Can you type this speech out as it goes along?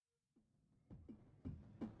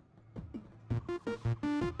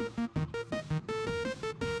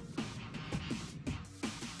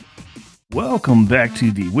Welcome back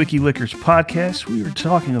to the Wiki Lickers podcast. We are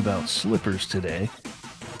talking about slippers today,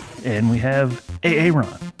 and we have Aaron.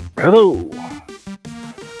 Hello.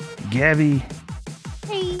 Gabby.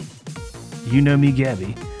 Hey. You know me,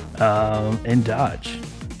 Gabby. And Dodge.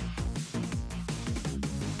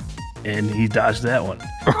 And he dodged that one.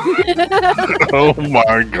 Oh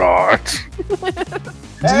my God.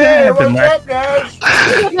 Hey, what's up, guys?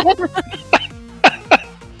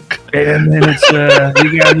 And then it's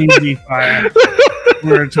you got an easy fire.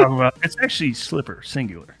 We're going to talk about it's actually slipper,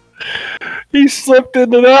 singular. He slipped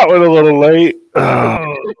into that one a little late.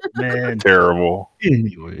 Oh, man. Terrible.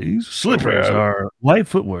 Anyways, slippers bad. are light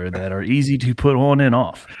footwear that are easy to put on and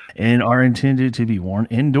off and are intended to be worn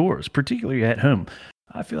indoors, particularly at home.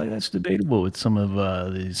 I feel like that's debatable with some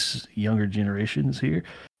of these younger generations here.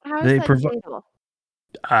 How They is that debatable?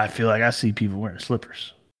 I feel like I see people wearing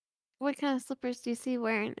slippers. What kind of slippers do you see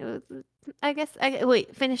wearing?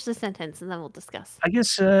 Wait, finish the sentence and then we'll discuss. I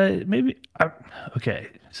guess okay.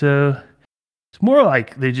 So it's more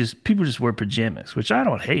like people just wear pajamas, which I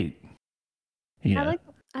don't hate. You know?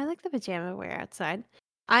 I like the pajama wear outside.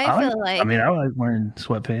 I like wearing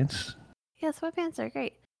sweatpants. Yeah, sweatpants are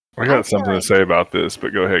great. I I got feel something like- to say about this,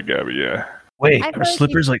 but go ahead, Gabby. Yeah. Wait, I are feel like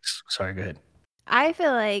slippers like? Sorry, go ahead. I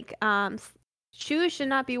feel like shoes should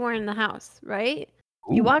not be worn in the house, right?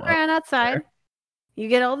 You Ooh, walk around outside, you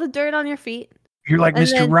get all the dirt on your feet, You're like and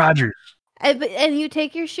Mr. then- Rogers. and you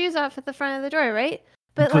take your shoes off at the front of the door, right? You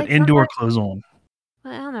But put indoor clothes on.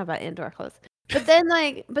 I don't know about indoor clothes. But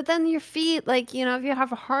then your feet, if you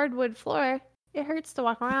have a hardwood floor, it hurts to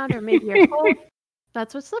walk around, or maybe you're cold.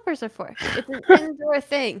 That's what slippers are for. It's an indoor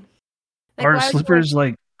thing. Like, Are why would you slippers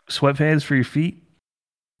like sweatpants for your feet?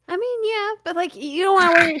 I mean, yeah, but you don't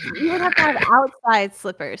want to wear. You would have to have outside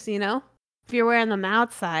slippers, if you're wearing them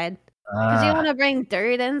outside, because you want to bring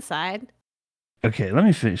dirt inside. Okay, let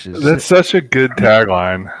me finish this. That's such a good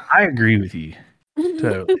tagline. I agree with you.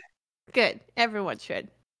 Totally. Good. Everyone should.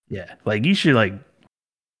 Yeah, like you should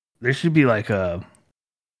there should be like a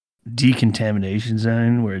decontamination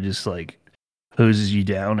zone where it just like hoses you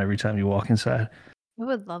down every time you walk inside. I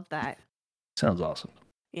would love that. Sounds awesome.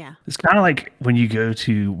 Yeah. It's kind of like when you go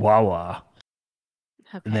to Wawa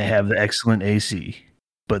Okay. and they have the excellent AC,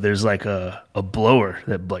 but there's like a blower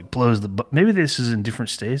that like blows maybe this is in different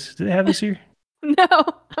states. Do they have this here? No,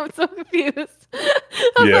 I'm so confused.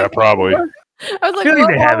 Yeah, probably. I was like, feel like what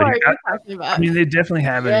they have it Walmart are here. you talking about? I mean, they definitely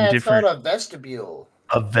have it Yeah, in it's called different. a vestibule.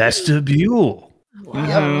 A vestibule.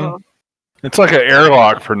 Wow. It's like an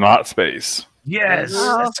airlock for not space. Yes,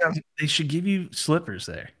 Oh. that sounds, they should give you slippers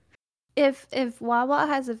there. If Wawa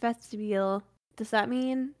has a vestibule, does that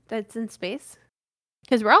mean that it's in space?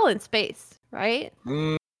 Because we're all in space, right?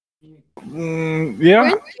 Yeah, We're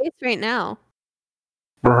in space right now.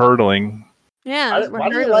 we're hurtling. Yeah. Why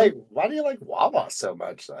do you like Wawa so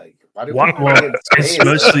much? Like, why do Wawa, people like in it's space?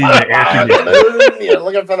 mostly the Wawa air on the conditioning. moon, you're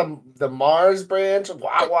looking for the Mars branch of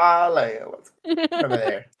Wawa. Like, what's over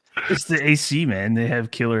there? It's the AC, man. They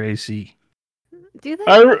have killer AC. Do they?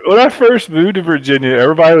 When I first moved to Virginia,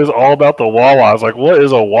 everybody was all about the Wawa. I was like, what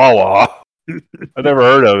is a Wawa? I never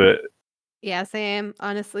heard of it. Yeah, same.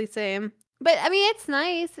 Honestly, same. But I mean, it's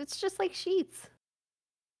nice. It's just like sheets.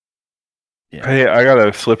 Yeah. Hey, I got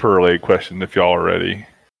a slipper-related question if y'all are ready.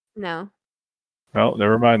 No. No,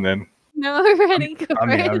 never mind then. No, we're ready. Go I for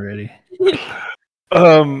mean, it. I'm ready.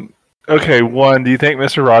 Okay, one, do you think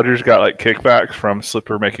Mr. Rogers got like kickbacks from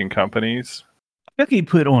slipper making companies? I think he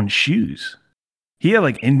put on shoes. He had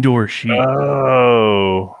like indoor shoes.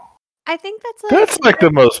 Oh. I think That's like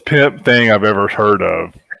the most pimp thing I've ever heard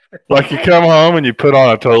of. Like you come home and you put on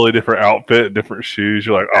a totally different outfit, different shoes.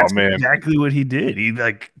 You're like, That's oh man. exactly what he did. He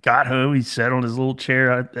like got home. He sat on his little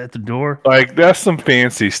chair at the door. Like that's some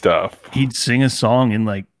fancy stuff. He'd sing a song and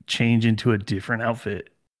like change into a different outfit.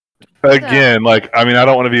 Again, like I mean, I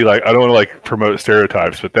don't want to like promote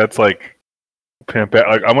stereotypes, but that's like pimp.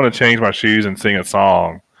 Like I want to change my shoes and sing a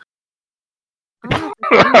song.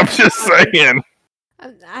 I'm just saying.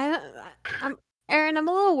 I'm Aaron. I'm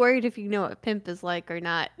a little worried if you know what pimp is like or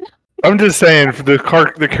not. I'm just saying for the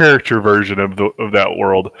character version of that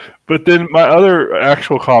world. But then my other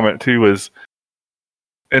actual comment too was,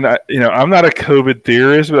 and I'm not a COVID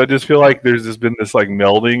theorist, but I just feel like there's just been this like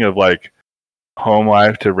melding of like home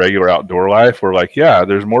life to regular outdoor life, where like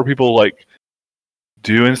there's more people like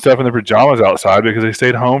doing stuff in their pajamas outside because they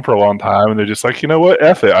stayed home for a long time, and they're just like, you know what,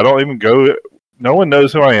 F it, I don't even go. No one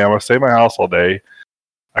knows who I am. I stay in my house all day.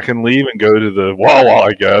 I can leave and go to the Wawa,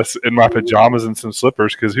 I guess, in my pajamas and some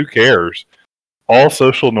slippers because who cares? All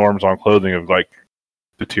social norms on clothing have like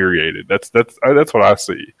deteriorated. That's what I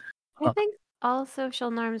see. I think all social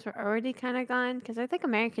norms were already kind of gone because I think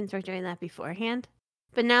Americans were doing that beforehand.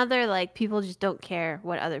 But now they're like, people just don't care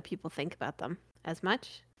what other people think about them as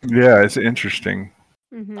much. Yeah, it's interesting.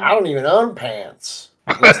 Mm-hmm. I don't even own pants.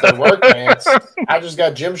 Unless they're work pants. I just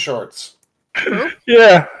got gym shorts.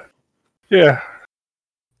 Yeah.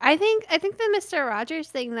 I think the Mr. Rogers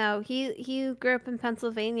thing though, he grew up in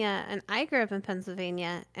Pennsylvania and I grew up in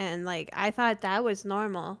Pennsylvania and like I thought that was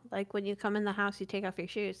normal. Like when you come in the house you take off your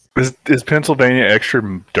shoes. Is Pennsylvania extra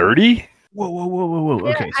dirty? Whoa.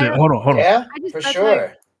 Yeah, Okay, so hold on. Yeah, I just- for that's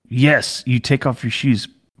sure. Yes, you take off your shoes,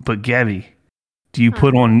 but Gabby, do you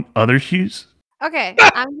put on other shoes? Okay,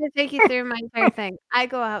 I'm gonna take you through my entire thing. I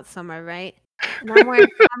go out somewhere, right? And I'm wearing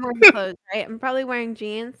clothes, right? I'm probably wearing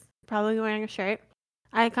jeans, probably wearing a shirt.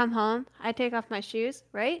 I come home, I take off my shoes,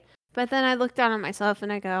 right? But then I look down at myself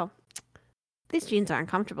and I go, these jeans aren't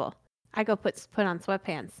comfortable. I go put on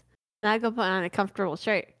sweatpants. And I go put on a comfortable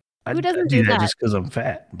shirt. Who doesn't do that? Just because I'm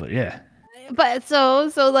fat, but yeah. But so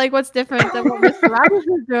like what's different than what Mr. Rogers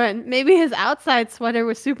was doing? Maybe his outside sweater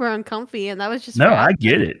was super uncomfy and that was just No, for I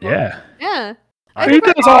get outside it. people. Yeah. Yeah. He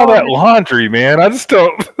does all that laundry, man. I just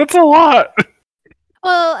don't. That's a lot.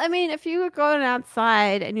 Well, I mean, if you were going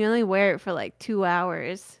outside and you only wear it for like 2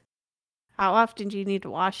 hours, how often do you need to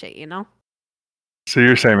wash it, you know? So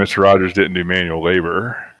you're saying Mr. Rogers didn't do manual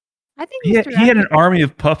labor? I think He had Mr. an Rogers- army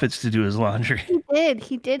of puppets to do his laundry.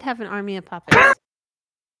 He did have an army of puppets.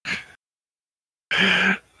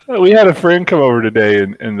 We had a friend come over today,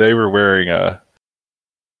 and they were wearing a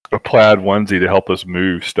plaid onesie to help us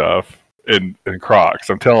move stuff in Crocs.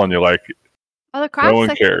 I'm telling you, like, Oh, the Crocs. no one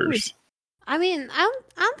are cute. cares. I mean, I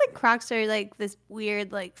don't think Crocs are like this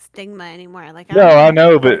weird like stigma anymore. Like, No, I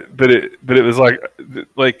know, but it was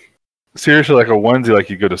like seriously like a onesie, like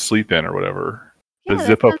you go to sleep in or whatever. Yeah, a that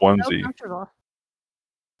zip up sounds so onesie comfortable.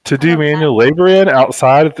 to I do love that. manual labor in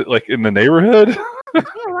outside, like in the neighborhood. Yeah,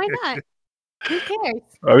 why not? Who cares?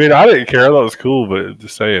 I mean, I didn't care. I thought it was cool, but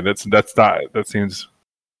just saying that seems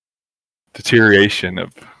deterioration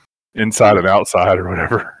of inside and outside or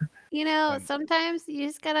whatever. You know, sometimes you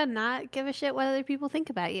just gotta not give a shit what other people think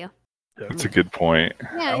about you. That's a good point.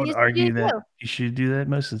 Yeah, I would just argue you that do. you should do that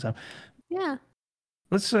most of the time. Yeah.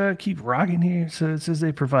 Let's keep rocking here. So it says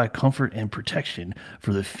they provide comfort and protection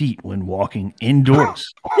for the feet when walking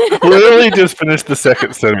indoors. Literally just finished the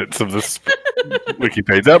second sentence of this wiki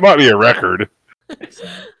page. That might be a record.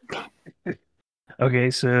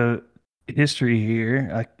 Okay, so history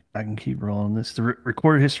here. I can keep rolling this. The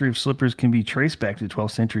recorded history of slippers can be traced back to the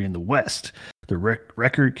 12th century in the West. The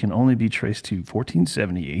record can only be traced to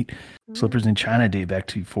 1478. Slippers in China date back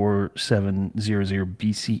to 4700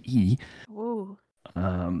 BCE. Ooh.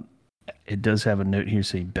 It does have a note here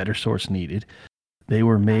saying better source needed. They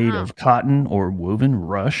were made of cotton or woven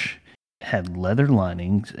rush, had leather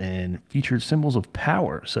linings, and featured symbols of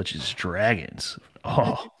power such as dragons.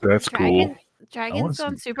 Oh, That's cool. Dragons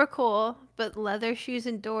sound super cool, but leather shoes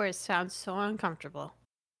indoors sounds so uncomfortable.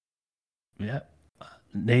 yeah.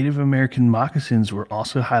 Native American moccasins were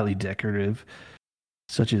also highly decorative.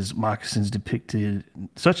 Such moccasins depicted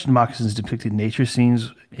nature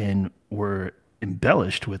scenes and were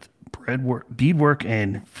embellished with beadwork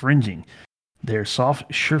and fringing. Their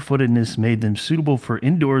soft sure-footedness made them suitable for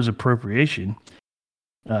indoors appropriation.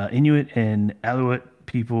 Inuit and Aleut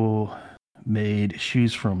people made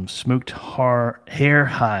shoes from smoked hare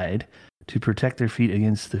hide to protect their feet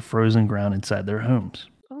against the frozen ground inside their homes.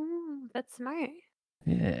 Oh, that's smart.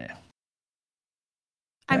 Yeah.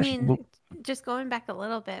 I mean, just going back a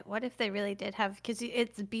little bit, what if they really did have, because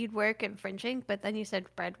it's beadwork and fringing, but then you said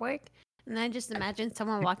breadwork, and then I just imagine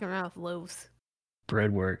someone walking around with loaves.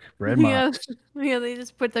 Bread Yeah, mocks. yeah, they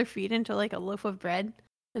just put their feet into like a loaf of bread.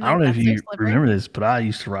 And I don't know if that's their you slipper. remember this, but I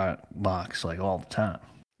used to rock mocks like all the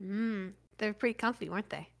time. They're pretty comfy, weren't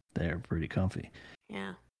they? They're pretty comfy.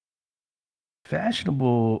 Yeah.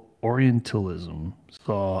 Fashionable Orientalism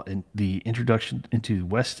saw the introduction into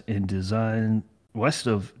West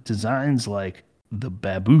of designs like the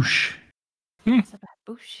babouche. It's a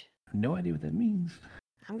babouche. No idea what that means.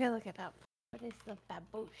 I'm gonna look it up. What is the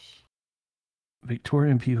babouche?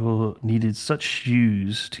 Victorian people needed such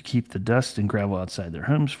shoes to keep the dust and gravel outside their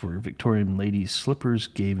homes. For Victorian ladies, slippers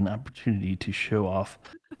gave an opportunity to show off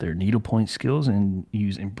their needlepoint skills and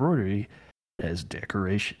use embroidery as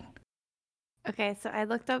decoration. Okay, so I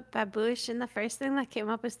looked up babouche, and the first thing that came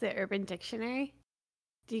up was the Urban Dictionary.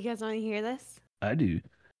 Do you guys want to hear this? I do.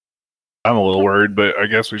 I'm a little worried, but I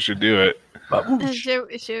guess we should do it. Babouche.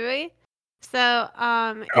 Should we? So,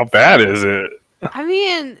 How bad is it? I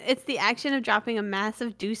mean, it's the action of dropping a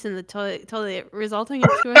massive deuce in the toilet resulting in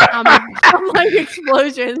 2 atomic bomb-like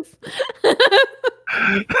explosions.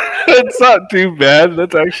 It's not too bad.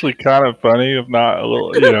 That's actually kind of funny, if not a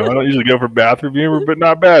little. I don't usually go for bathroom humor, but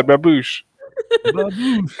not bad. Baboosh.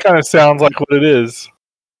 Baboosh. Kind of sounds like what it is.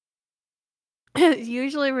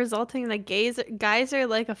 Usually resulting in a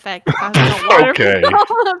geyser-like effect, causing a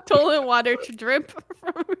waterfall of toilet water to drip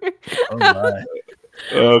from your Oh my.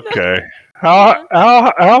 Okay.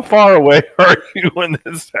 How far away are you when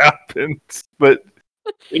this happens? But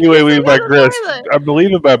anyway, we It's another digress. toilet. I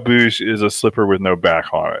believe a baboosh is a slipper with no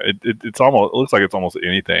back on it. It looks like it's almost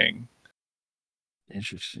anything.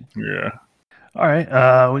 Interesting. Yeah. All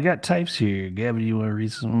right. We got types here. Gabby, do you want to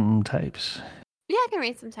read some types? Yeah, I can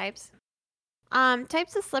read some types.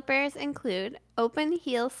 Types of slippers include open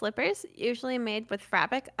heel slippers, usually made with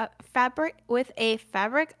fabric with a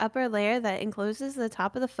fabric upper layer that encloses the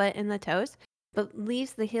top of the foot and the toes, but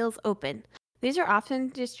leaves the heels open. These are often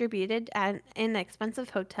distributed in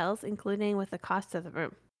expensive hotels, including with the cost of the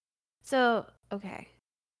room. So, okay.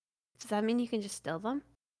 Does that mean you can just steal them?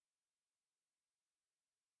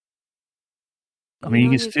 I mean, you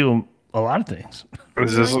know, can steal a lot of things.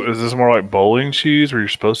 Is this more like bowling shoes where you're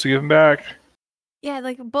supposed to give them back? Yeah,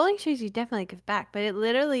 like bowling shoes you definitely give back, but it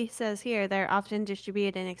literally says here they're often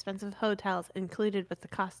distributed in expensive hotels, included with the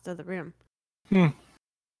cost of the room.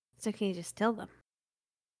 So can you just steal them?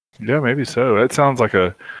 Yeah, maybe so. That sounds like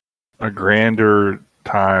a grander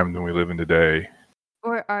time than we live in today.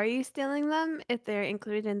 Or are you stealing them if they're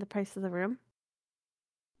included in the price of the room?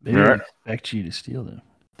 They Yeah. didn't expect you to steal them.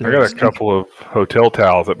 I got a couple of hotel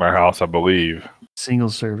towels at my house, I believe.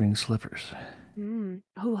 Single-serving slippers.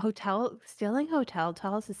 Oh, stealing hotel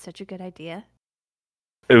towels is such a good idea.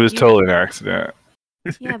 It was You- totally an accident,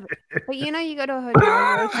 Yeah, but you go to a hotel. You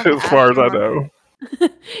always have to as far ask as I for more. know.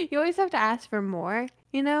 You always have to ask for more,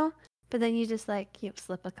 but then you just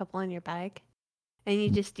slip a couple in your bag, and you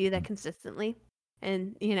just do that consistently,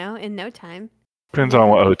 and in no time. Depends on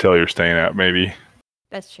what hotel you're staying at, maybe.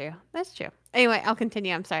 That's true. Anyway, I'll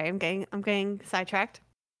continue. I'm sorry. I'm getting sidetracked.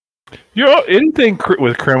 Anything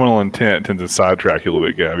with criminal intent tends to sidetrack you a little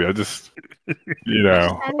bit, Gabby. I just,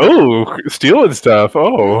 stealing stuff.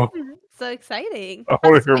 Oh, So exciting. I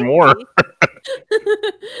want to hear more.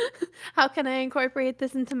 How can I incorporate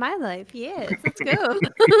this into my life? Yes, let's go.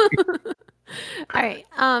 All right.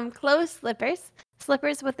 Closed slippers.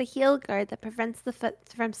 Slippers with a heel guard that prevents the foot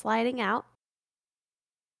from sliding out.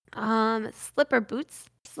 Slipper boots.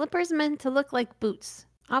 Slippers meant to look like boots,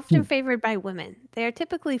 often favored by women. They are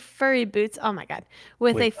typically furry boots. Oh my god,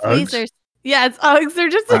 with Wait, a fleece Uggs? or yeah, it's Uggs. They're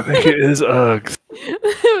just. I think it is Uggs.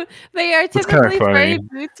 They are That's kinda typically furry funny.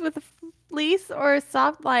 boots with a fleece or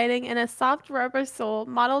soft lining and a soft rubber sole,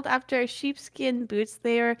 modeled after sheepskin boots.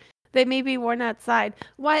 They may be worn outside.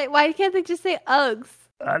 Why can't they just say Uggs?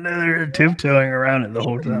 I know they're tiptoeing around it the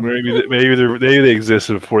whole time. Maybe they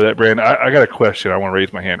existed before that brand. I got a question. I want to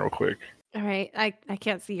raise my hand real quick. All right, I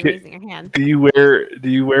can't see you Okay. raising your hand. Do you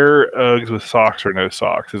wear Uggs with socks or no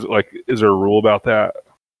socks? Is there a rule about that?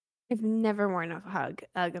 I've never worn a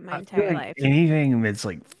Ugg in my I feel entire like life. anything that's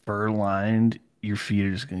like fur lined, your feet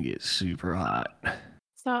are just gonna get super hot.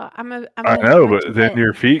 So I'm I know, but then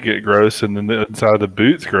your feet get gross, and then the inside of the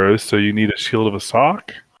boot's gross. So you need a shield of a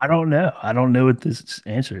sock. I don't know. I don't know what this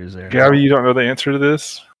answer is there. Gabby, you don't know the answer to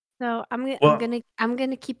this? So I'm Well-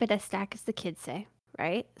 gonna keep it a stack, as the kids say,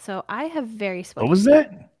 right? So I have very sweaty. What was feet.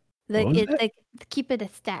 that? Like What was it's like keep it a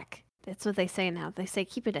stack. That's what they say now. They say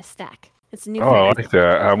keep it a stack. It's a new. Oh, I phrase. like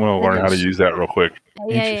that. I'm going to learn how to use that real quick.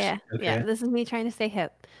 Yeah. Interesting. Yeah. Okay. This is me trying to stay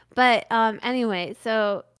hip. But anyway,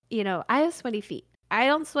 so I have sweaty feet. I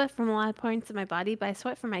don't sweat from a lot of points in my body, but I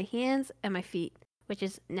sweat from my hands and my feet, which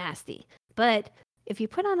is nasty. But if you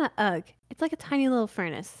put on an Ugg, it's like a tiny little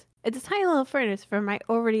furnace. It's a tiny little furnace for my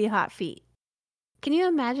already hot feet. Can you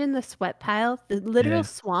imagine the sweat pile, the literal Yeah.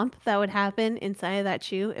 swamp that would happen inside of that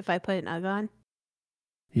shoe if I put an Ugg on?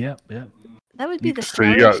 Yep. That would be the So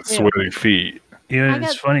you got smelliest shoe. sweaty feet. You know, I it's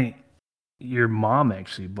got- funny. Your mom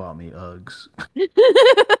actually bought me Uggs.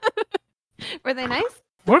 Were they nice?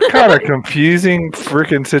 What kind of confusing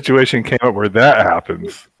freaking situation came up where that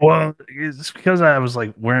happens? Well, it's because I was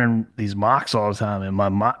like wearing these mocks all the time,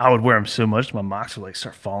 and I would wear them so much my mocks would like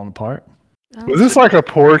start falling apart. Oh, Was this like a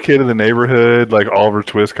poor kid in the neighborhood, like Oliver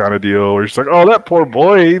Twist kind of deal, where it's like, oh, that poor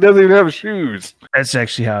boy, he doesn't even have shoes? That's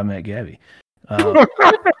actually how I met Gabby.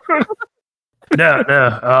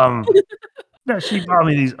 No, she bought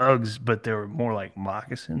me these Uggs, but they were more like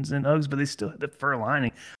moccasins than Uggs, but they still had the fur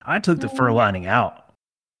lining. I took the fur lining out.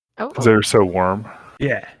 Oh, Because they were so warm.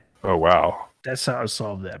 Yeah, Oh, wow. that's how I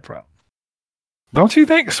solved that problem. Don't you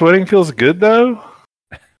think sweating feels good though?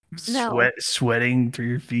 No. Sweating through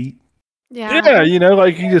your feet. Yeah,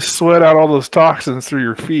 like you just sweat out all those toxins through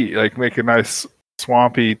your feet, like make a nice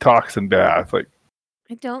swampy toxin bath. Like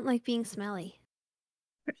I don't like being smelly.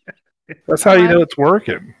 that's how you know it's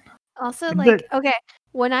working. Also, But- okay,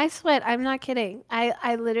 when I sweat, I'm not kidding.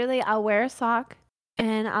 I literally, I'll wear a sock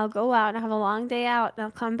and I'll go out and have a long day out and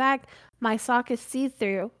I'll come back. My sock is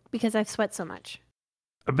see-through because I've sweat so much.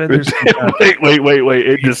 I bet there's Wait!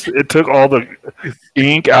 It took all the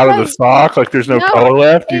ink out of the sock. Like there's no color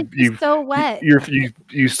left. It's so wet.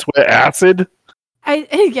 You sweat acid.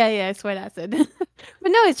 I sweat acid. But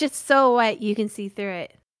no, it's just so wet you can see through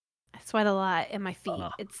it. I sweat a lot in my feet.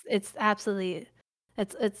 It's absolutely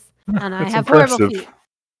it's I don't know, I That's have horrible impressive. feet.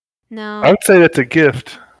 No. I would say that's a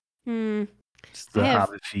gift. It's the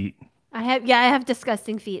hobbit feet. I have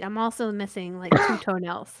disgusting feet. I'm also missing like 2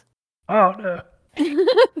 toenails. Oh no.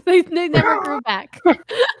 they never grew back.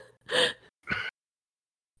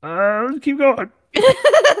 Let's keep going.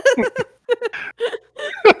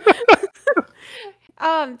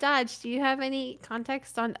 Dodge, do you have any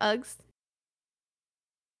context on Uggs?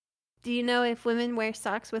 Do you know if women wear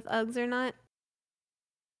socks with Uggs or not?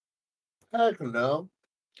 Heck no.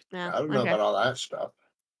 No. I don't know about all that stuff.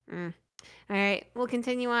 All right, we'll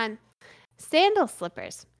continue on. Sandal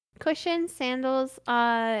slippers. Cushion sandals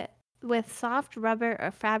with soft rubber or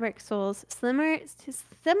fabric soles similar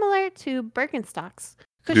to Birkenstocks.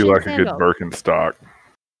 I do like a good Birkenstock.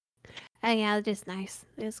 Yeah, it is nice.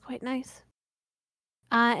 It is quite nice.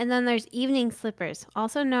 And then there's evening slippers,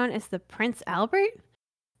 also known as the Prince Albert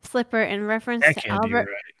slipper in reference That to can't be Albert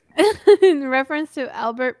right. in reference to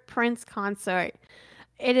Albert Prince Consort.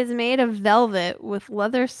 It is made of velvet with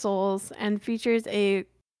leather soles and features a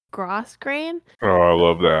grosgrain Oh, I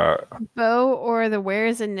love that. bow or the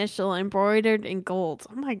wearer's initial embroidered in gold.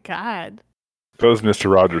 Oh my god. That was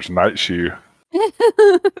Mr. Rogers' night shoe.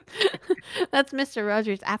 That's Mr.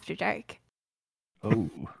 Rogers After Dark. Oh.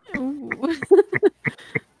 Ooh.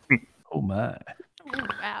 Oh my. Oh,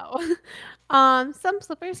 wow. Some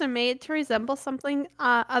slippers are made to resemble something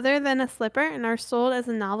other than a slipper and are sold as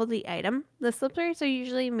a novelty item. The slippers are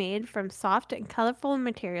usually made from soft and colorful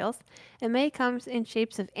materials and may come in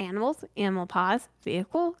shapes of animals, animal paws,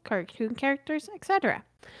 vehicle, cartoon characters, etc.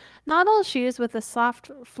 Not all shoes with a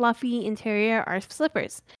soft, fluffy interior are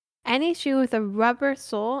slippers. Any shoe with a rubber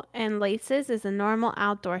sole and laces is a normal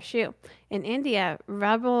outdoor shoe. In India,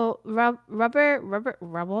 rubber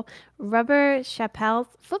chappelle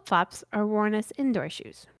flip-flops are worn as indoor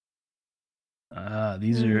shoes.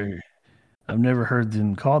 These are, I've never heard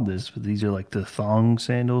them called this, but these are like the thong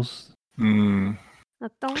sandals. Mm.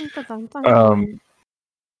 Um,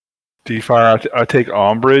 D-Fire, I take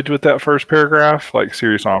umbrage with that first paragraph, like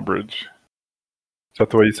serious umbrage. Is that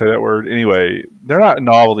the way you say that word? Anyway, they're not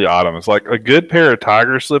novelty items. Like a good pair of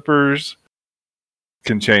tiger slippers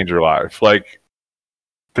can change your life. Like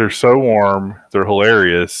they're so warm, they're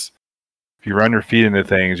hilarious. If you run your feet into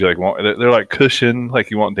things, you they're like cushion, like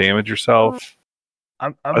you won't damage yourself.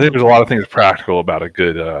 I think there's a lot of things practical about a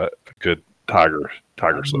good tiger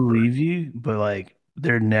slipper. I believe you, but like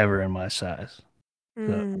they're never in my size.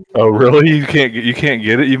 Oh really? You can't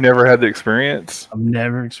get it? You've never had the experience? I've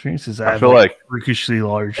never experienced this. I feel like freakishly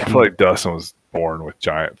large feet. I feel like Dustin was born with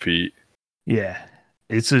giant feet. Yeah.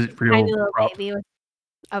 It's a real tiny little baby with...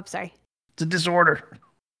 Oh, sorry. It's a disorder.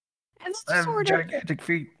 It's I have gigantic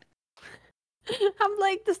feet. I'm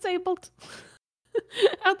like disabled.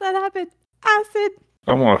 How'd that happen? Acid.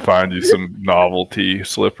 I want to find you some novelty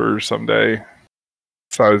slippers someday.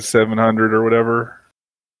 Size 700 or whatever.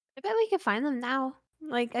 I bet we could find them now.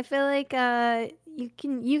 Like I feel like you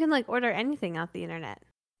can like order anything off the internet.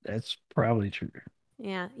 That's probably true.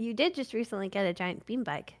 Yeah, you did just recently get a giant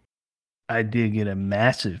beanbag. I did get a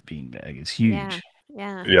massive beanbag. It's huge.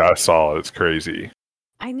 Yeah. Yeah, I saw it. It's crazy.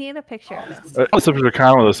 I need a picture of this. Slippers are kind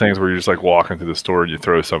of one of those things where you're just like walking through the store and you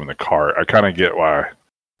throw some in the cart. I kind of get why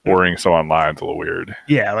ordering some online is a little weird.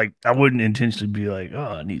 Yeah, like I wouldn't intentionally be like,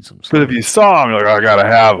 oh, I need some. But if you saw them, you're like, I gotta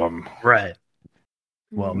have them. Right.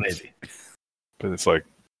 Well, maybe. But it's like,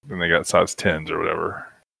 then they got size 10s or whatever.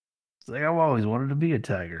 It's like I've always wanted to be a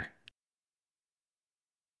tiger.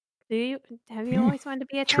 Have you always wanted to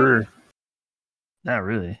be a tiger? True. Not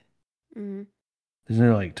really. Mm. There's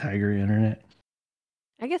no like tiger internet.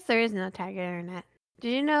 I guess there is no tiger internet.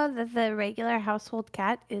 Did you know that the regular household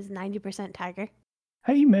cat is 90% tiger?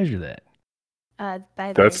 How do you measure that?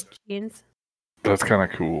 By their genes. That's kind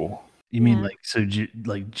of cool. You mean like so?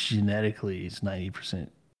 Genetically, it's 90%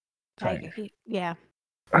 tiger. Yeah.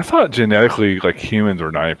 I thought genetically, like humans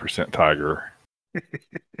were 90% tiger. Is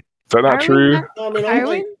that not true? I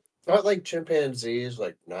mean, Not like chimpanzees,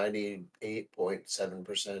 like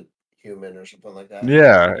 98.7% human or something like that.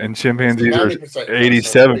 Yeah, and So chimpanzees are 90% sounds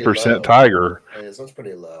 87% pretty low. tiger. Yeah, it sounds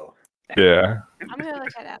pretty low. Yeah. I'm gonna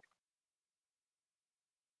look it up.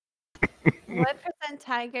 What percent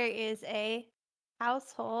tiger is a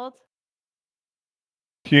household?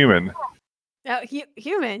 Human. Oh,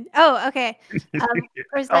 human. Oh, okay.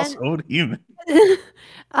 Percent. Household human.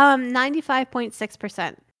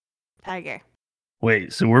 95.6% tiger.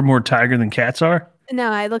 Wait, so we're more tiger than cats are?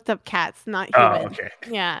 No, I looked up cats, not Oh, human. okay.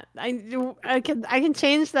 Yeah, I can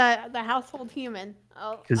change the household human. Because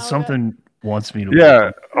I'll go- something wants me to.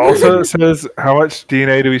 Yeah. Also, it says how much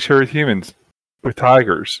DNA do we share with humans? With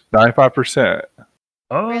tigers, 95%.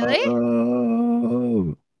 Really?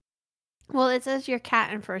 Oh. Well, it says your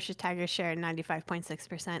cat and ferocious tiger share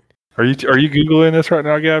 95.6%. Are you googling this right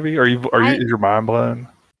now, Gabby? Is your mind blown?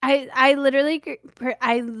 I literally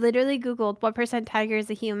googled what percent tiger is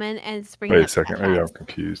a human, and it's bringing Wait a up second, cat maybe I'm cats.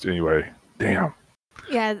 confused. Anyway, damn.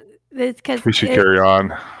 Yeah, it's because We should carry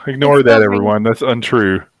on. Ignore it's that, still everyone. That's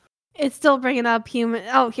untrue. it's still bringing up human.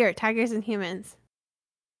 Oh, here, tigers and humans.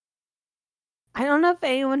 I don't know if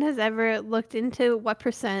anyone has ever looked into what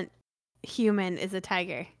percent human is a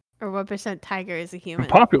tiger or what percent tiger is a In human.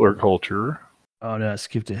 popular culture, Oh no, I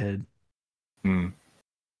skipped ahead.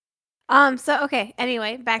 So okay.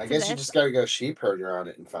 Anyway, back I to guess this. you just gotta go sheep herder on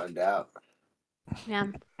it and find out. Yeah.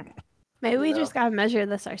 Maybe we just gotta measure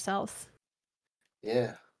this ourselves.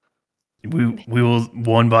 Yeah. We will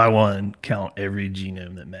one by one count every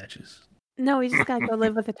genome that matches. No, we just gotta go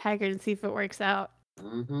live with a tiger and see if it works out.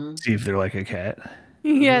 Mm-hmm. See if they're like a cat.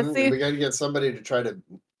 Yeah, Mhm. see, And we gotta get somebody to try to,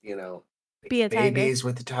 be a tiger. babies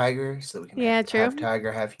with the tiger, so that we can Yeah, have true.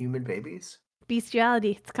 tiger have human babies.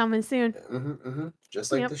 Bestiality. It's coming soon.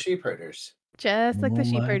 Just like Yep. the sheep herders. Just like the Oh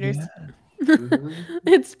sheep my herders. God. Mhm.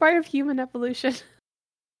 It's part of human evolution.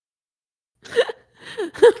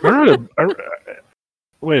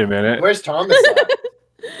 Wait a minute. Where's Thomas at?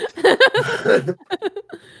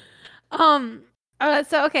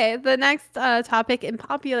 So okay, the next topic in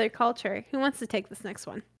popular culture. Who wants to take this next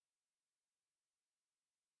one?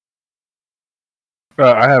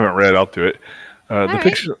 I haven't read. I'll do it.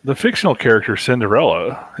 right. The fictional character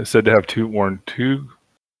Cinderella is said to have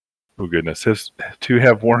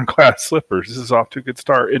have worn glass slippers. This is off to a good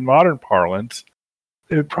start. In modern parlance,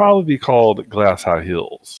 it would probably be called glass high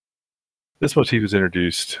heels. This motif was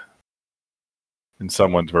introduced in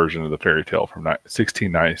someone's version of the fairy tale from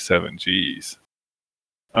 1697. Geez.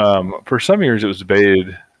 For some years, it was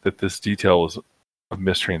debated that this detail was a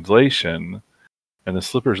mistranslation, and the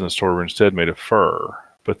slippers in the store were instead made of fur.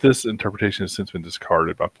 But this interpretation has since been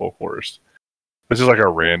discarded by folklorists. This is like a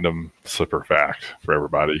random slipper fact for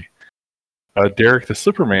everybody. Derek the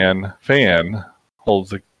Slipperman fan holds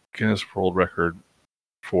the Guinness World Record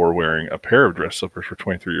for wearing a pair of dress slippers for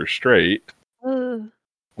 23 years straight. Ooh.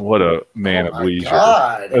 What a man of my leisure.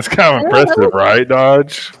 God. That's kind of impressive, right,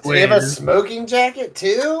 Dodge? Does he have a smoking jacket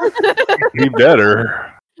too? He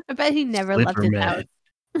better. I bet he never left his Slipper house. man.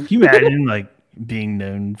 Can you imagine like being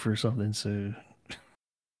known for something so?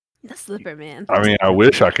 The slipper man. I mean, I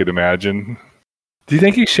wish I could imagine. Do you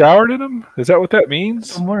think he showered in them? Is that what that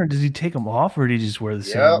means? I'm wondering, does he take them off or did he just wear the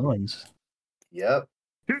Yep. same ones? Yep.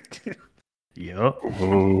 Yup.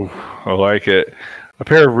 Ooh, I like it. A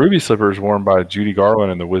pair of ruby slippers worn by Judy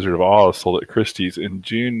Garland and the Wizard of Oz sold at Christie's in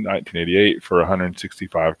June 1988 for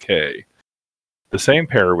 $165K. The same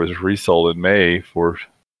pair was resold in May for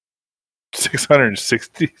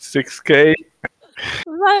 $666K.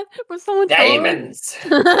 What? Was someone Diamonds.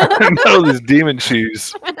 No, these demon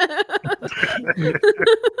shoes.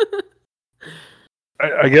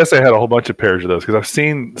 I guess they had a whole bunch of pairs of those because I've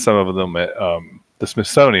seen some of them at the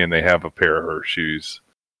Smithsonian. They have a pair of her shoes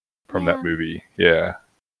from that movie. Yeah.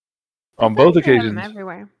 On both occasions.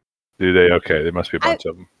 Everywhere. Do they? Okay, there must be a bunch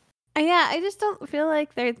of them. Yeah, I just don't feel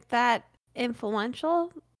like they're that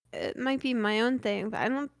influential. It might be my own thing, but I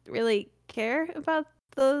don't really care about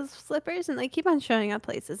those slippers, and they keep on showing up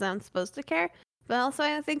places I'm supposed to care. But also,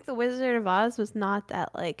 I think The Wizard of Oz was not that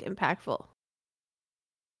like impactful.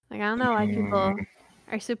 Like I don't know why people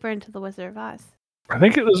are super into The Wizard of Oz. I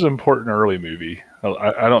think it was an important early movie.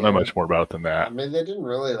 I don't know much more about it than I that. mean, they didn't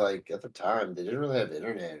really at the time. They didn't really have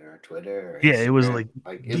internet or Twitter. Or Yeah, it was Instagram.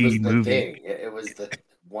 like it the was the movie. thing. It was the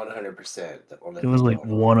 100%. It was like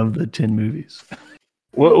one of the 10 movies.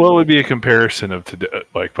 What would be a comparison of today,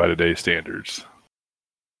 like by today's standards?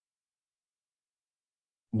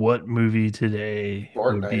 What movie today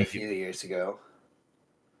would Fortnite be? a few years ago,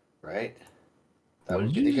 right? That What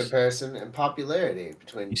would did be you the just- comparison in popularity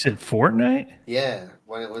between. You said Fortnite? Yeah,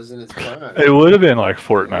 when it was in its prime. It would have been like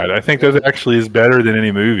Fortnite. I think that actually is better than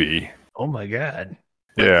any movie. Oh my god.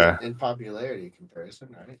 Like Yeah. in popularity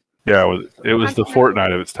comparison, right? Yeah, it was the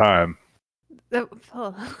Fortnite of its time.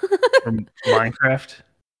 Oh. From Minecraft.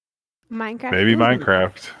 Minecraft. Maybe Ooh,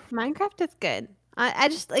 Minecraft. Minecraft is good. I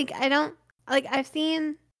just like I don't like I've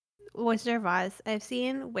seen Wizard of Oz. I've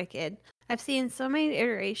seen Wicked. I've seen so many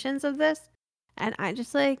iterations of this, and I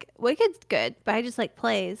just like Wicked's good, but I just like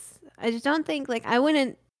plays. I just don't think like I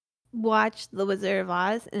wouldn't watch The Wizard of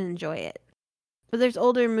Oz and enjoy it. But there's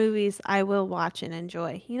older movies I will watch and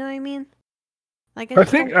enjoy. You know what I mean? Like I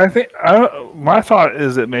think my thought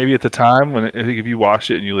is that maybe at the time when if you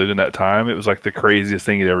watched it and you lived in that time, it was like the craziest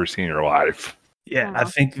thing you'd ever seen in your life. Yeah, I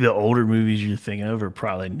think the older movies you're thinking of are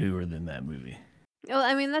probably newer than that movie. Well,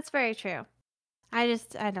 I mean that's very true. I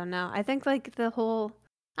don't know. I think like the whole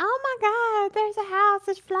oh my god, there's a house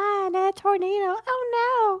that's flying in a tornado.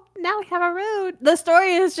 Oh no, now we have a road. The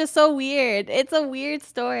story is just so weird. It's a weird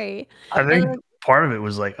story. I think part of it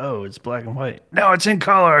was like, oh, it's black and white. No, it's in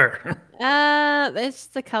color. It's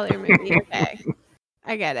the color movie. Okay,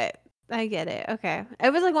 I get it. Okay,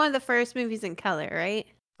 it was like one of the first movies in color, right?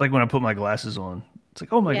 Like when I put my glasses on, it's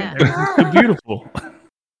like, oh my Yeah. god, everything's so beautiful.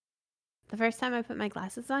 The first time I put my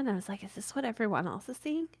glasses on, I was like, "Is this what everyone else is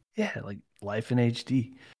seeing?" Yeah, like life in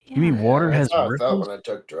HD. Yeah. You mean water has That's how I felt ripples? when I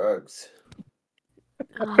took drugs.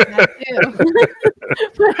 Oh, that too.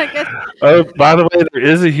 But I guess Oh, by the way, there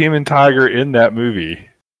is a human tiger in that movie.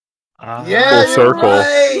 Yeah, Full you're circle.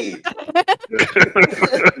 right.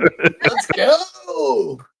 Let's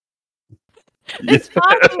go. it's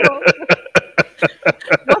possible.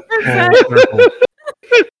 1%.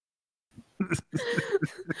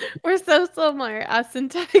 We're so similar, us and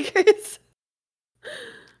tigers.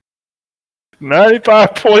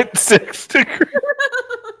 95.6 degrees.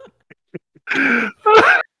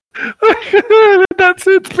 That's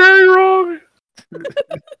it's very wrong.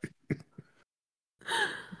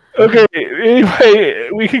 Okay, anyway,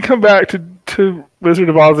 we can come back to Wizard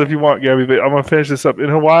of Oz if you want, Gabby, but I'm going to finish this up. In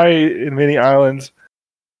Hawaii, in many islands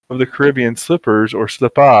of the Caribbean, slippers, or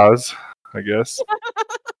slippers, I guess,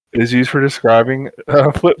 is used for describing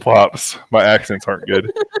flip-flops. My accents aren't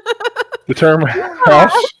good. The term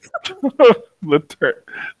house... the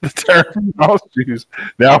term house shoes.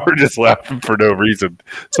 Now we're just laughing for no reason.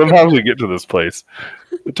 Sometimes we get to this place.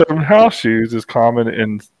 The term house shoes is common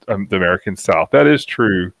in the American South. That is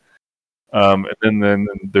true. And then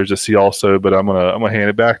there's a see also, but I'm gonna hand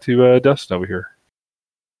it back to Dustin over here.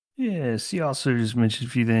 Yeah, she also just mentioned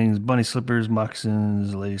a few things: bunny slippers,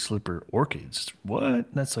 moccasins, lady slipper, orchids.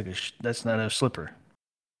 What? That's like that's not a slipper.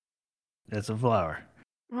 That's a flower.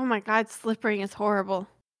 Oh my god, slippering is horrible.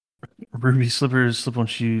 Ruby slippers, slip-on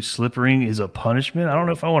shoes. Slippering is a punishment. I don't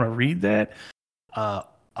know if I want to read that. Baki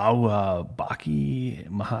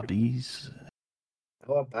Mahabis.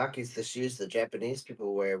 Oh, Baki's the shoes the Japanese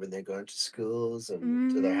people wear when they're going to schools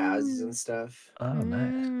and to their houses and stuff. Oh,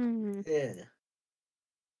 nice. Mm. Yeah.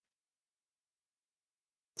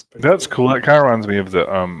 That's cool. That kind of reminds me of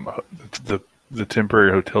the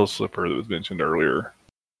temporary hotel slipper that was mentioned earlier.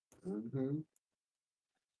 Mm-hmm.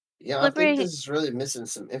 Yeah, I Slippery- think this is really missing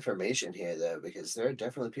some information here, though, because there are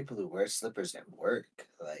definitely people who wear slippers at work.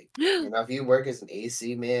 Like, if you work as an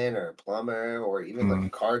AC man or a plumber or even like a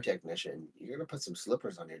car technician, you're gonna put some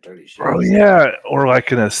slippers on your dirty shoes. Oh yeah, or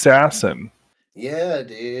like an assassin. Yeah,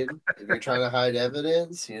 dude. If you're trying to hide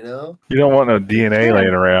evidence, you know. You don't want no DNA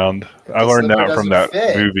laying around. If I the learned slipper that from doesn't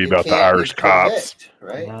that fit, movie you about the can't Irish be cops. convict,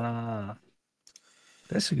 right?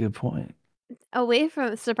 That's a good point. Away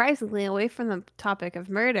from the topic of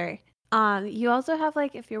murder, you also have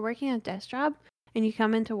like if you're working a desk job and you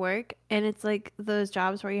come into work and it's like those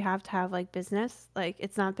jobs where you have to have like business, like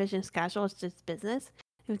it's not business casual, it's just business.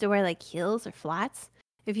 You have to wear like heels or flats.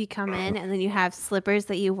 If you come in and then you have slippers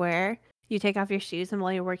that you wear, you take off your shoes and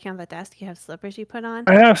while you're working on the desk, you have slippers you put on.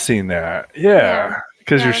 I have seen that. Yeah,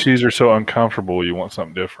 because your Yeah. shoes are so uncomfortable. You want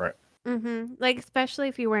something different. Mm-hmm. Like especially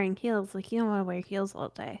if you're wearing heels, like you don't want to wear heels all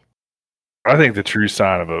day. I think the true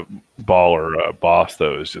sign of a baller boss,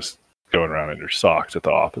 though, is just going around in your socks at the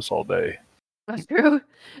office all day. That's true.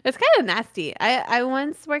 It's kind of nasty. I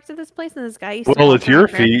once worked at this place and this guy used to Well, walk it's your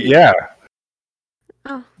around bare feet, yeah.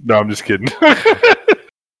 Oh. No, I'm just kidding.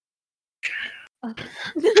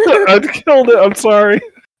 I killed it. I'm sorry.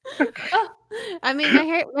 I mean,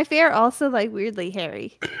 my feet are also like weirdly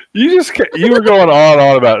hairy. You were going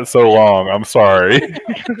on about it so long. I'm sorry.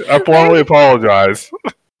 I formally apologize.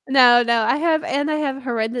 No, I have a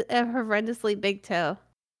horrendously big toe.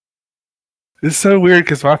 It's so weird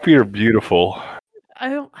because my feet are beautiful.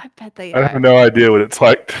 I bet they I are. have no idea what it's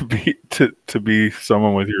like to be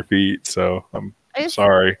someone with your feet. So I'm I just,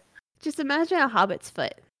 sorry. just imagine a hobbit's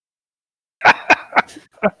foot.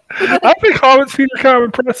 I think hobbits' feet are kind of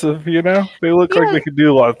impressive. You know, they look like Yeah. they can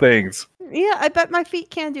do a lot of things. Yeah, I bet my feet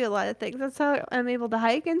can do a lot of things. That's how I'm able to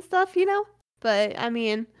hike and stuff, you know? But, I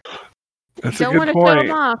mean, That's a don't good want to show them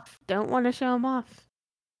point. off. Don't want to show them off.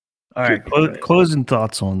 All right, closing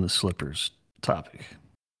thoughts on the slippers topic.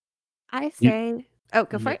 I say, oh,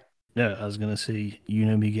 go for Yeah. it. Yeah, I was gonna say, you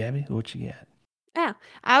know me, Gabby. What you got? Yeah,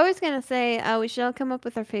 I was gonna say we should all come up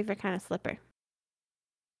with our favorite kind of slipper.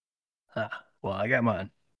 Well, I got mine.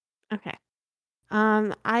 Okay.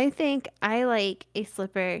 I think I like a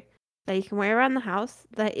slipper that you can wear around the house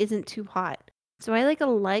that isn't too hot. So I like a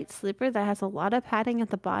light slipper that has a lot of padding at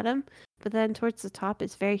the bottom, but then towards the top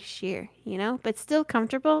it's very sheer, you know? But still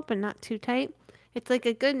comfortable, but not too tight. It's like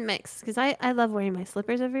a good mix because I love wearing my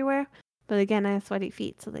slippers everywhere. But again, I have sweaty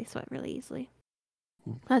feet, so they sweat really easily.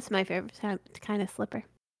 That's my favorite kind of slipper.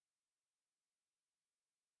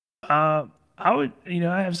 I would,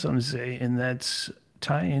 I have something to say, and that's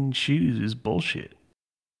tie-in shoes is bullshit.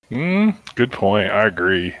 Good point. I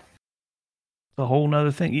agree. It's a whole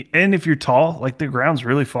nother thing. And if you're tall, like the ground's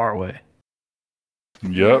really far away.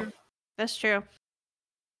 Yep. That's true.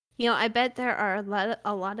 You know, I bet there are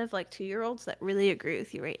a lot of like 2-year-olds that really agree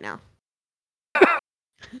with you right now.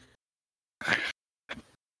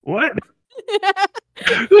 What?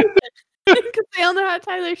 Because they all know how to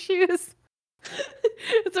tie their shoes.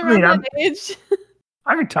 It's around that age.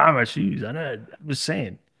 I can tie my shoes. I know. I'm just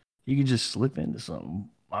saying, you can just slip into something.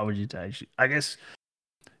 Why would you tie your shoes? I guess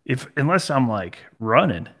unless I'm like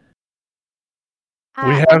running.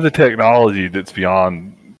 We have the technology that's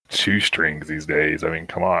beyond shoestrings these days. I mean,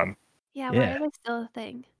 come on. Yeah, why are they still a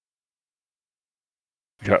thing?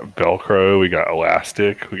 We got Velcro, we got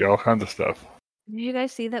elastic, we got all kinds of stuff. Did you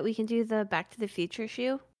guys see that we can do the Back to the Future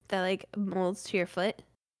shoe that like molds to your foot?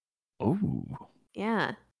 Oh.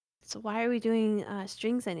 Yeah. So why are we doing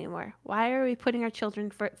strings anymore? Why are we putting our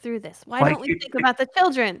children through this? Why Like, don't we think about the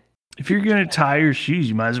children? If you're gonna tie your shoes,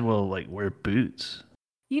 you might as well like wear boots.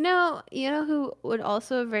 You know who would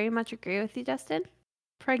also very much agree with you, Justin?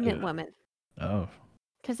 Pregnant women. Oh.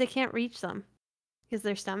 Because they can't reach them. Because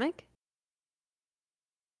their stomach.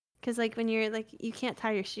 Because like when you're like you can't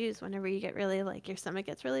tie your shoes whenever you get really like your stomach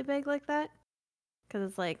gets really big like that. Because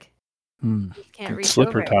it's like you can't reach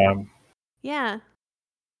slipper over. time. Yeah.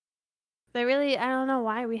 They really, I don't know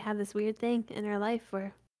why we have this weird thing in our life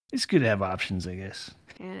where. It's good to have options, I guess.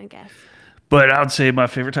 Yeah, I guess. But I would say my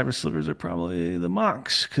favorite type of slippers are probably the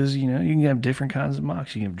mocks, because you can have different kinds of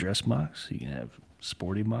mocks. You can have dress mocks, you can have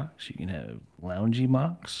sporty mocks, you can have loungy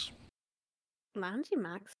mocks. Loungy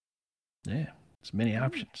mocks. Yeah, it's many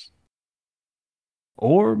options.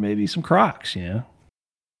 Or maybe some Crocs.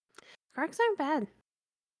 Crocs aren't bad.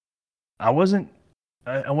 I wasn't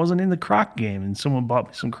in the Croc game, and someone bought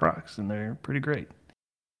me some Crocs, and they're pretty great.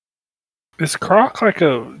 Is Croc like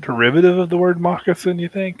a derivative of the word moccasin, you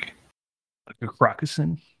think? Like a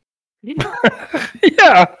croccasin?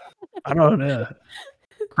 Yeah. I don't know.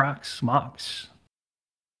 Crocs, mocks.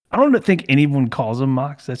 I don't think anyone calls them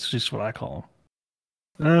mocks. That's just what I call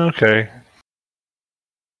them. Okay.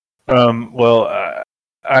 Well,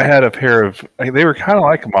 I had a pair of. They were kind of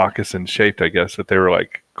like moccasin shaped, I guess, but they were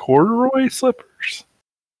like corduroy slippers.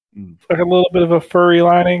 Like a little bit of a furry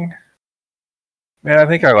lining. Man, I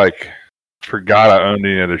think I forgot I owned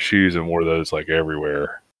any other shoes and wore those like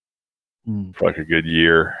everywhere for like a good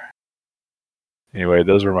year. Anyway,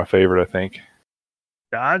 those were my favorite, I think.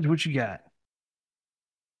 Dodge, what you got?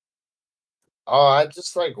 Oh, I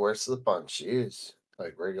just wear slip-on shoes,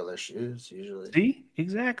 like regular shoes usually. See,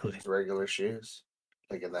 exactly. Just regular shoes,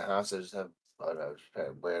 like in the house. I just have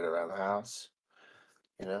wear it around the house.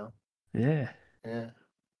 Yeah. Yeah.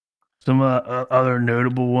 Some other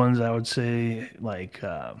notable ones, I would say, like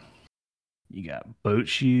you got boat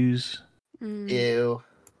shoes. Ew.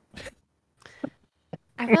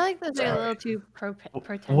 I feel like those are a little too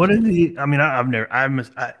pretentious. What are the? I mean, I've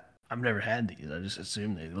never had these. I just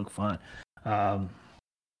assume they look fun.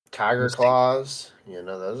 Tiger claws.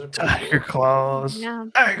 Those are Tiger claws. Yeah.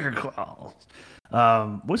 Tiger claws.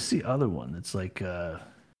 What's the other one that's like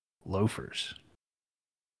loafers?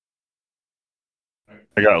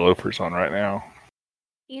 I got loafers on right now.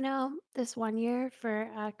 This one year for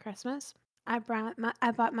Christmas, I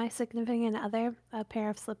bought my significant other a pair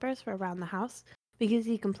of slippers for around the house because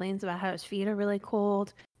he complains about how his feet are really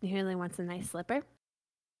cold and he really wants a nice slipper.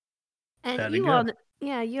 And you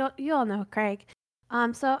all know Craig.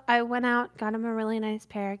 So I went out, got him a really nice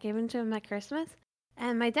pair, gave them to him at Christmas,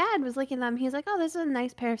 and my dad was looking at them. He's like, "Oh, this is a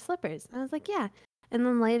nice pair of slippers." And I was like, "Yeah." And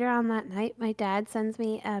then later on that night, my dad sends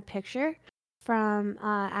me a picture from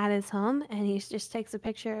at his home, and he just takes a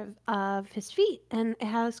picture of his feet, and it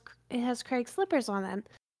has Craig's slippers on them.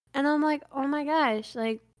 And I'm like, oh my gosh,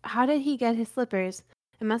 like, how did he get his slippers?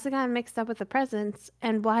 It must have gotten mixed up with the presents,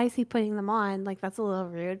 and why is he putting them on? Like, that's a little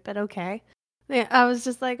rude, but okay. Yeah, I was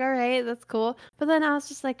just like, all right, that's cool. But then I was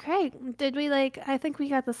just like, Craig, did we I think we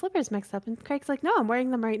got the slippers mixed up. And Craig's like, no, I'm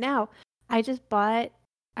wearing them right now. I just brought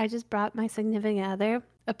my significant other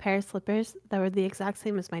a pair of slippers that were the exact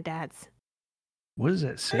same as my dad's. What does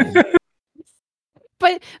that say?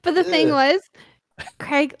 But the thing Ugh. was,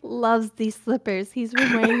 Craig loves these slippers. He's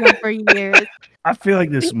been wearing them for years. I feel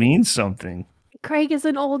like this means something. Craig is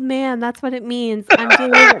an old man. That's what it means. I'm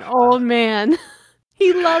dating an old man.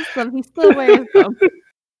 He loves them. He still wears them.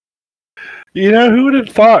 You know, who would have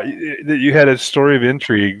thought that you had a story of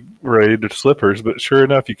intrigue related to slippers? But sure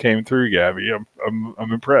enough, you came through, Gabby.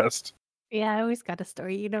 I'm impressed. Yeah, I always got a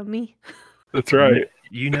story. You know me. That's right.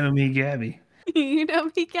 You know me, Gabby. You know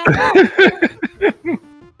me, Gabby.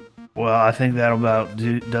 Well, I think that about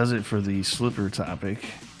does it for the slipper topic.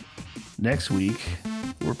 Next week,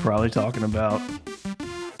 we're probably talking about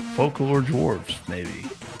folklore dwarves, maybe.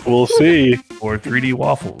 We'll see. Or 3D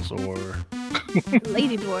waffles, or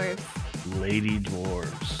Lady dwarves. lady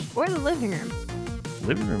dwarves. Or the living room.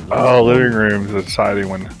 Living room. Oh, living room's an exciting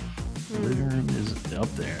one. Living room is up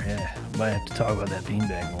there. Yeah, might have to talk about that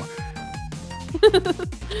beanbag more.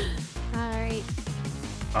 All right.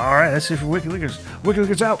 All right, that's it for Wiki Lickers. Wiki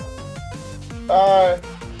Lickers out. Bye.